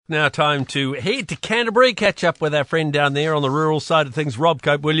Now time to head to Canterbury, catch up with our friend down there on the rural side of things, Rob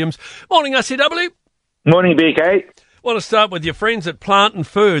Cope-Williams. Morning, ICW. Morning, BK. Want to start with your friends at Plant and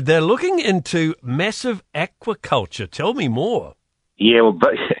Food. They're looking into massive aquaculture. Tell me more. Yeah, well,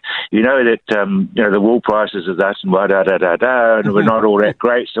 but you know that the wool prices of that and and were not all that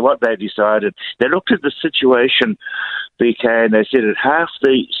great. So what they decided, they looked at the situation, BK, and they said that half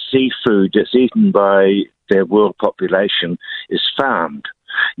the seafood that's eaten by the world population is farmed.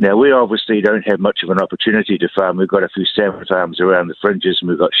 Now, we obviously don't have much of an opportunity to farm. We've got a few salmon farms around the fringes, and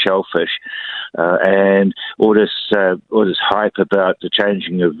we've got shellfish, and all this hype about the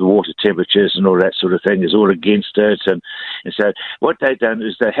changing of the water temperatures and all that sort of thing is all against it. And so what they've done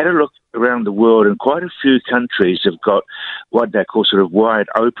is they had a look around the world, and quite a few countries have got what they call sort of wide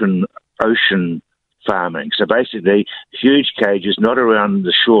open ocean farming. So basically, huge cages, not around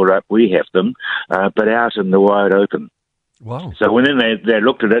the shore up, we have them, but out in the wide open. Wow. So when they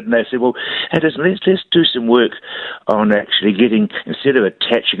looked at it and they said, well, hey, let's do some work on actually getting, instead of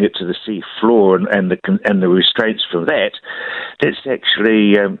attaching it to the sea floor and the restraints from that, let's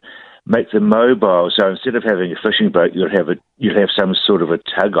actually make them mobile. So instead of having a fishing boat, you'll have some sort of a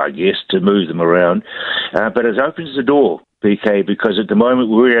tug, I guess, to move them around. But it opens the door, BK, because at the moment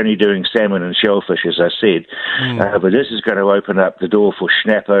we're only doing salmon and shellfish, as I said. But this is going to open up the door for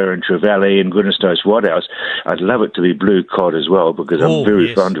snapper and trevally and goodness knows what else. I'd love it to be blue cod as well, because I'm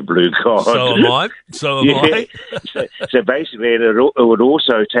very fond of blue cod. So am I. I. So basically, it would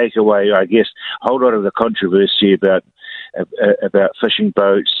also take away, I guess, a whole lot of the controversy about fishing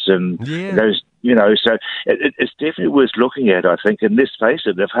boats and those. So it's definitely worth looking at, I think. And let's face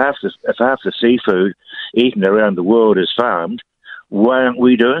it, if half the seafood eaten around the world is farmed, why aren't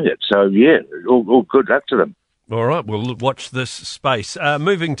we doing it? So, yeah, all good luck to them. All right, we'll watch this space.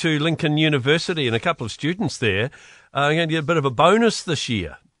 Moving to Lincoln University, and a couple of students there are going to get a bit of a bonus this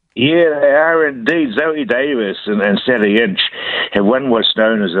year. Yeah, they are indeed. Zoe Davis and Sally Inch have won what's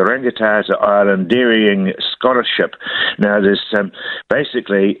known as the Rangitata Island Dairying Scholarship. Now, there's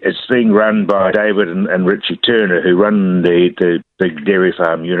basically it's being run by David and Richie Turner, who run the big dairy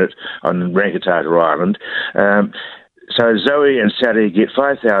farm unit on Rangitata Island. So Zoe and Sally get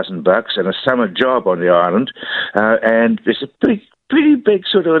 $5,000 and a summer job on the island, and it's a pretty big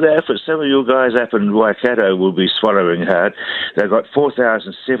sort of an effort. Some of you guys up in Waikato will be swallowing hard. They've got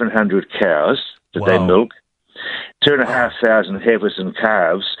 4,700 cows that they milk, 2,500 heifers and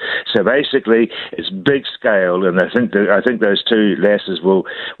calves. So basically, it's big scale, and I think those two lasses will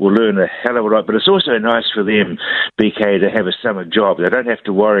learn a hell of a lot. But it's also nice for them, BK, to have a summer job. They don't have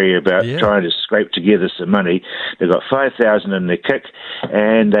to worry about trying to scrape together some money. They've got 5,000 in their kick,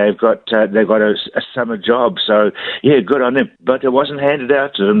 and they've got a summer job. So yeah, good on them. But it wasn't handed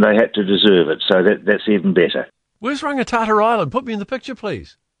out to them; they had to deserve it. So that's even better. Where's Rangitata Island? Put me in the picture,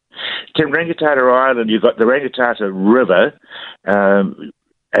 please. To Rangitata Island, you've got the Rangitata River,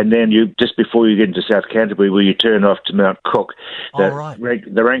 and then just before you get into South Canterbury, where you turn off to Mount Cook, the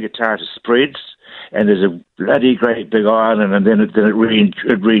Rangitata spreads, and there's a bloody great big island, and then it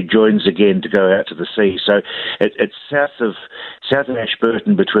rejoins again to go out to the sea. So it's south of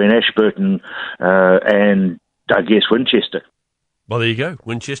Ashburton, between Ashburton and I guess Winchester. Well, there you go,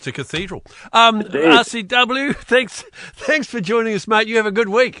 Winchester Cathedral. RCW, thanks for joining us, mate. You have a good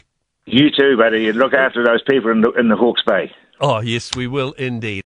week. You too, buddy, and look after those people in the Hawke's Bay. Oh, yes, we will indeed.